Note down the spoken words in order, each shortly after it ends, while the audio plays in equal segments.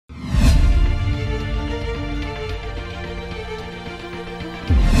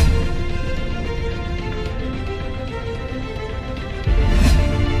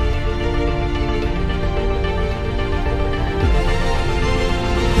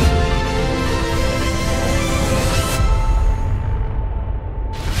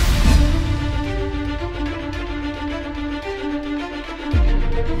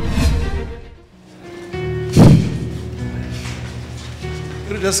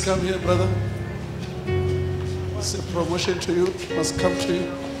Please come here, brother. It's a promotion to you. It must come to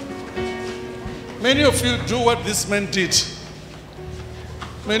you. Many of you do what this man did.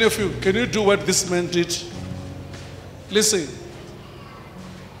 Many of you, can you do what this man did? Listen,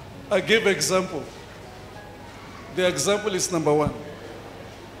 I gave an example. The example is number one.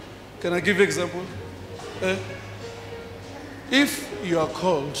 Can I give you an example? If you are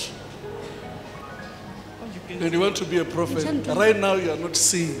called and you want to be a prophet, right now you are not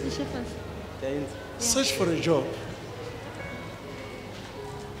seeing, search for a job.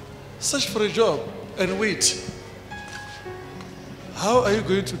 Search for a job and wait. How are you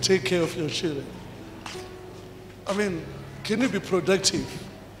going to take care of your children? I mean, can you be productive?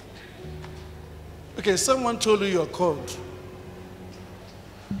 Okay, someone told you you are called.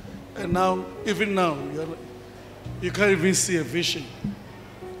 And now, even now, you can't even see a vision.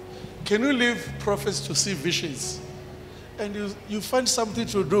 Can you leave prophets to see visions? And you find something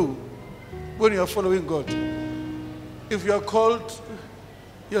to do when you are following God. If you are called,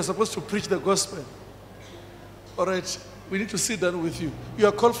 you are supposed to preach the gospel. All right, we need to sit down with you. You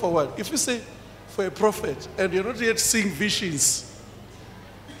are called for what? If you say for a prophet and you're not yet seeing visions,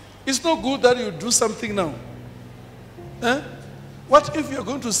 it's not good that you do something now. What if you're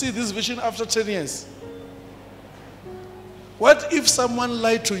going to see this vision after 10 years? What if someone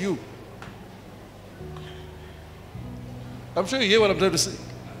lied to you? I'm sure you hear what I'm trying to say.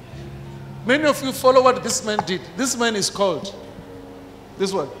 Many of you follow what this man did. This man is called.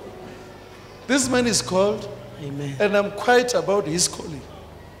 This one. This man is called. Amen. And I'm quiet about his calling.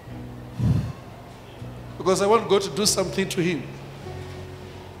 Because I want God to do something to him.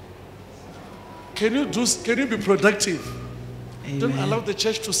 Can you be productive? Amen. Don't allow the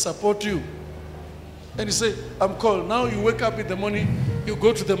church to support you. And you say, I'm called. Now you wake up in the morning, you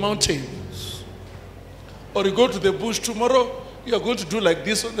go to the mountain. Or you go to the bush. Tomorrow, you are going to do like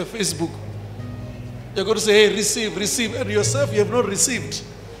this on the Facebook. You're going to say, hey, receive, receive. And yourself, you have not received.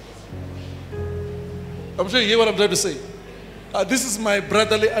 I'm sure you hear what I'm trying to say. This is my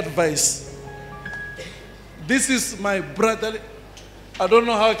brotherly advice. This is my brotherly. I don't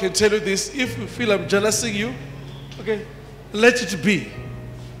know how I can tell you this. If you feel I'm jealousing you, okay, let it be.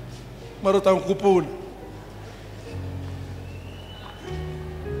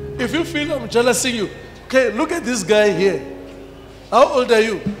 If you feel I'm jealousing you, okay, look at this guy here. How old are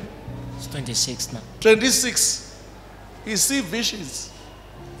you? It's 26 now. 26. You see visions.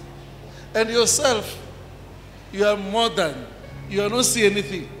 And yourself, you are more than. You are not see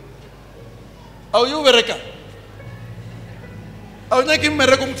anything. Are you wereka? Are you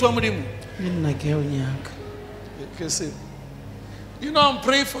mereka mtuamudimu? Okay, see. You know, I'm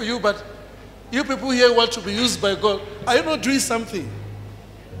praying for you, but you people here want to be used by God. Are you not doing something?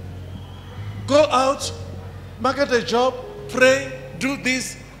 Go out, market a job, pray, do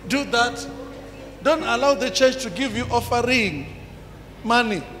this, do that. Don't allow the church to give you offering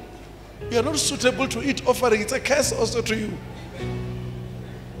money. You are not suitable to eat offering. It's a curse also to you.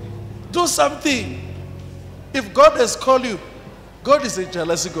 Do something. If God has called you, God is a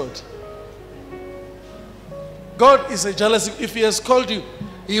jealousy God. God is a jealousy. If He has called you,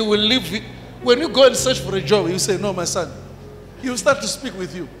 He will leave you. When you go and search for a job, you say, no, my son. He will start to speak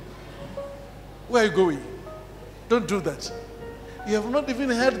with you. Where are you going? Don't do that. You have not even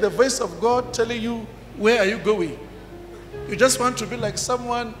heard the voice of God telling you, where are you going? You just want to be like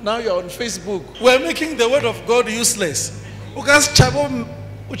someone, now you're on Facebook. We're making the word of God useless.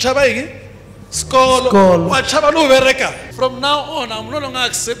 From now on, I'm no longer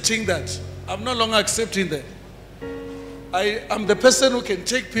accepting that. I'm no longer accepting that. I am the person who can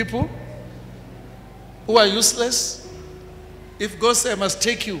take people who are useless. If God says I must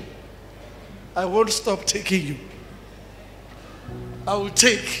take you, I won't stop taking you. I will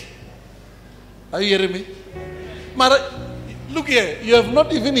take. Are you hearing me? Mara, look here. You have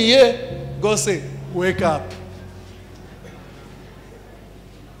not even here. God say, wake up.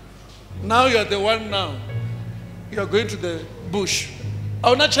 Now you are the one now. You are going to the bush.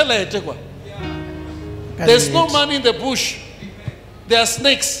 There's no man in the bush. There are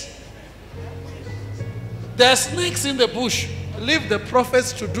snakes. There are snakes in the bush. Leave the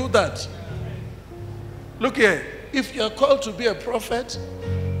prophets to do that. Look here. If you are called to be a prophet,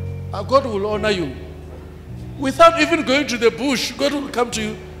 God will honor you. Without even going to the bush, God will come to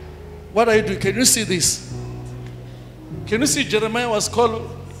you. What are you doing? Can you see this? Can you see Jeremiah was called?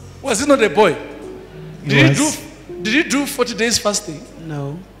 Was he not a boy? Did he do 40 days fasting?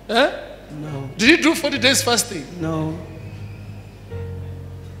 No. No. Did he do 40 days fasting? No.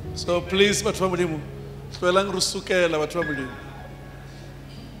 So please, now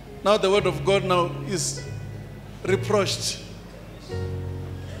the word of God now is reproached.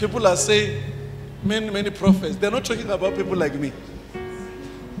 people are saying many prophets. They're not talking about people like me.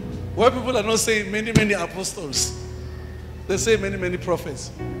 Why people are not saying many apostles? They say many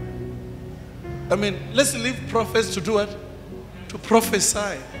prophets. I mean, let's leave prophets to do what? To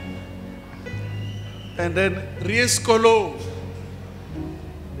prophesy. And then re-escolo.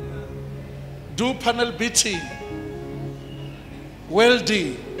 Do panel beating.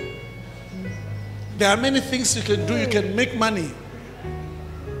 Welding. There are many things you can do. You can make money.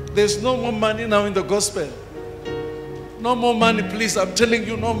 There's no more money now in the gospel. No more money, please. I'm telling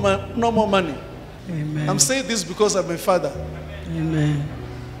you, no more money. Amen. I'm saying this because I'm a father. Amen.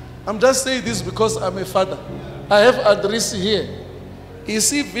 I'm just saying this because I'm a father. I have Adrisi here. He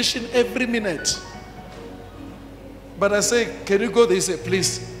sees vision every minute. But I say, can you go there? He said,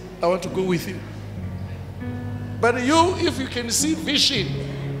 please, I want to go with you. But you, if you can see vision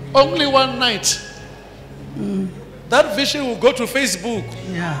only one night, that vision will go to Facebook.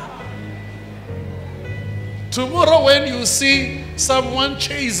 Yeah. Tomorrow when you see someone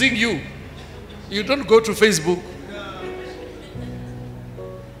chasing you, you don't go to Facebook.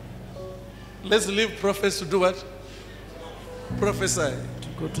 Let's leave prophets to do what? Prophesy. To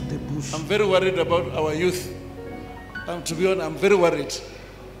go to the bush. I'm very worried about our youth. To be honest, I'm very worried.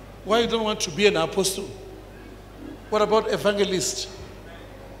 Why you don't want to be an apostle? What about evangelist?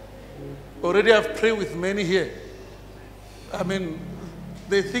 Already I've prayed with many here. I mean,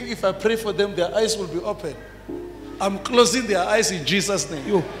 they think if I pray for them, their eyes will be open. I'm closing their eyes in Jesus' name.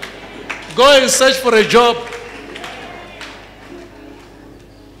 You go and search for a job.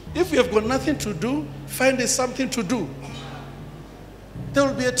 If you have got nothing to do, find something to do. There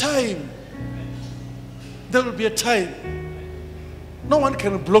will be a time. There will be a time. No one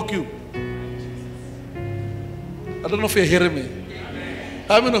can block you. I don't know if you're hearing me.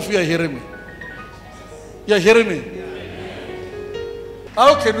 How many of you are hearing me? You're hearing me?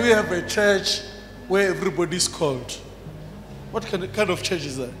 How can we have a church where everybody's called? What kind of church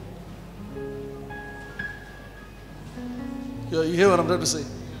is that? You hear what I'm trying to say?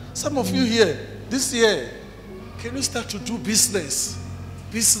 Some of you here, this year, can you start to do business?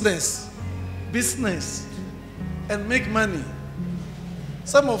 Business, and make money.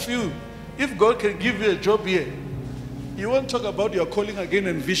 Some of you, if God can give you a job here, you won't talk about your calling again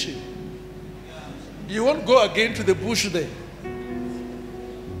and vision. You won't go again to the bush there.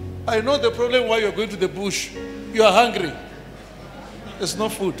 I know the problem why you're going to the bush. You are hungry. There's no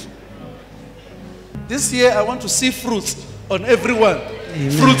food. This year, I want to see fruits on everyone.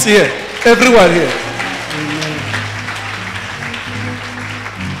 Amen. Fruits here. Everyone here. Amen.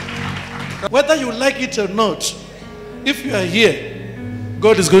 Whether you like it or not, if you are here,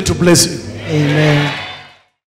 God is going to bless you. Amen.